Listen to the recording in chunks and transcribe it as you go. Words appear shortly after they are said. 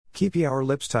Keep ye our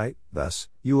lips tight, thus,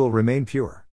 you will remain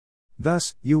pure.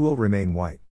 Thus, you will remain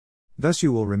white. Thus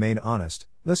you will remain honest,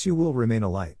 thus you will remain a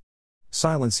light.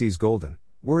 Silence is golden,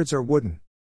 words are wooden.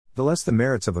 The less the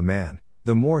merits of a man,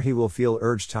 the more he will feel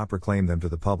urged to proclaim them to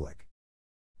the public.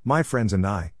 My friends and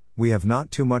I, we have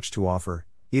not too much to offer,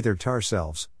 either to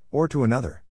ourselves, or to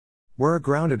another. We're a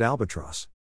grounded albatross.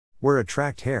 We're a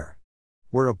tracked hare.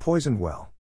 We're a poisoned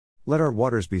well. Let our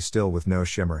waters be still with no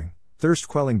shimmering,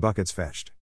 thirst-quelling buckets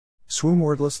fetched. Swim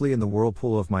wordlessly in the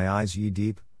whirlpool of my eyes, ye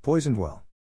deep, poisoned well.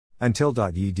 Until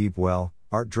ye deep well,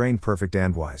 art drained perfect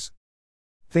and wise.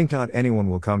 Think not anyone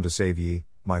will come to save ye,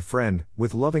 my friend,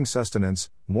 with loving sustenance,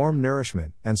 warm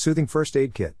nourishment, and soothing first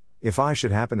aid kit, if I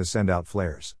should happen to send out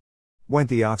flares. When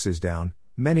the ox is down,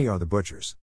 many are the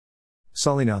butchers.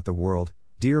 Sully not the world,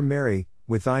 dear Mary,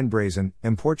 with thine brazen,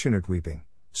 importunate weeping,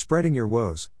 spreading your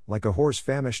woes, like a horse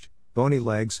famished, bony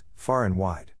legs, far and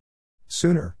wide.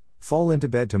 Sooner, fall into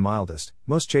bed to mildest,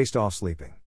 most chaste off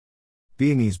sleeping.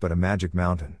 Being ease but a magic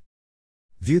mountain.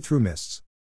 Viewed through mists.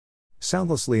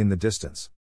 Soundlessly in the distance.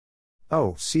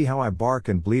 Oh, see how I bark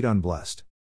and bleat unblessed.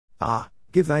 Ah,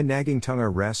 give thy nagging tongue a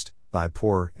rest, thy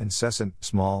poor, incessant,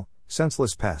 small,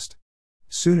 senseless pest.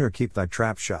 Sooner keep thy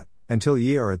trap shut, until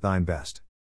ye are at thine best.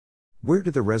 Where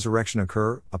did the resurrection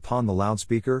occur, upon the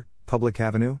loudspeaker, public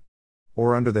avenue?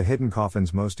 Or under the hidden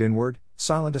coffin's most inward,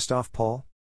 silentest off Paul?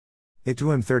 It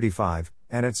to him 35,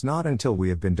 and it's not until we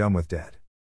have been done with dead.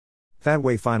 That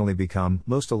way finally become,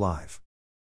 most alive.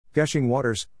 Gushing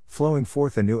waters, flowing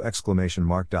forth a new exclamation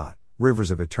mark.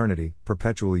 Rivers of eternity,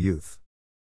 perpetual youth.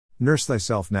 Nurse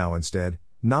thyself now instead,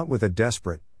 not with a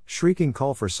desperate, shrieking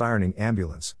call for sirening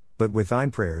ambulance, but with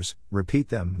thine prayers, repeat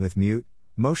them with mute,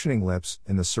 motioning lips,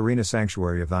 in the serene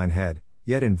sanctuary of thine head,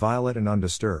 yet inviolate and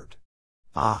undisturbed.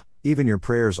 Ah, even your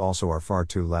prayers also are far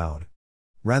too loud.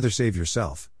 Rather save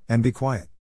yourself, and be quiet.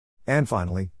 And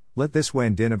finally, let this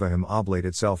wan din of a hymn oblate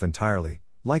itself entirely,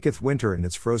 liketh winter in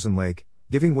its frozen lake,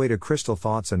 giving way to crystal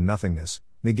thoughts and nothingness,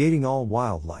 negating all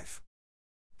wild life.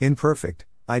 In perfect,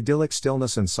 idyllic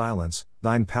stillness and silence,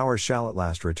 thine power shall at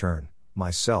last return,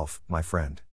 myself, my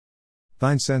friend.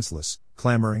 Thine senseless,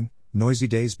 clamoring, noisy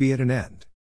days be at an end.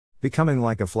 Becoming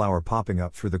like a flower popping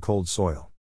up through the cold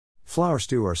soil. Flowers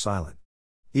too are silent.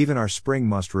 Even our spring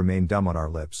must remain dumb on our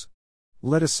lips.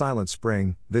 Let us silent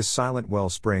spring, this silent well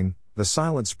spring, the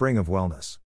silent spring of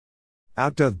wellness.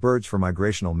 Out doth birds for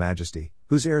migrational majesty,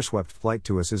 whose air-swept flight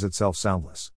to us is itself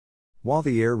soundless. While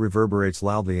the air reverberates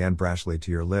loudly and brashly to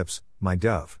your lips, my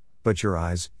dove, but your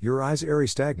eyes airy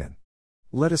stagnant.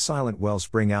 Let a silent well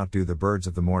spring outdo the birds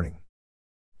of the morning.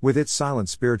 With its silent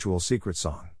spiritual secret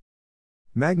song.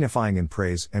 Magnifying in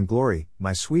praise and glory,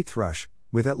 my sweet thrush,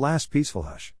 with at last peaceful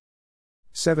hush.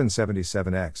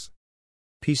 777x.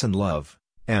 Peace and Love,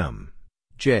 M.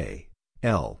 J.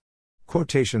 L.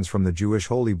 Quotations from the Jewish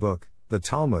Holy Book, the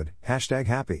Talmud,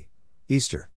 #Happy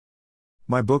Easter.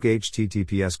 My book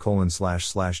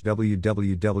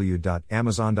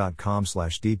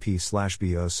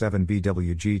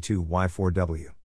https://www.amazon.com/dp/bo7bwg2y4w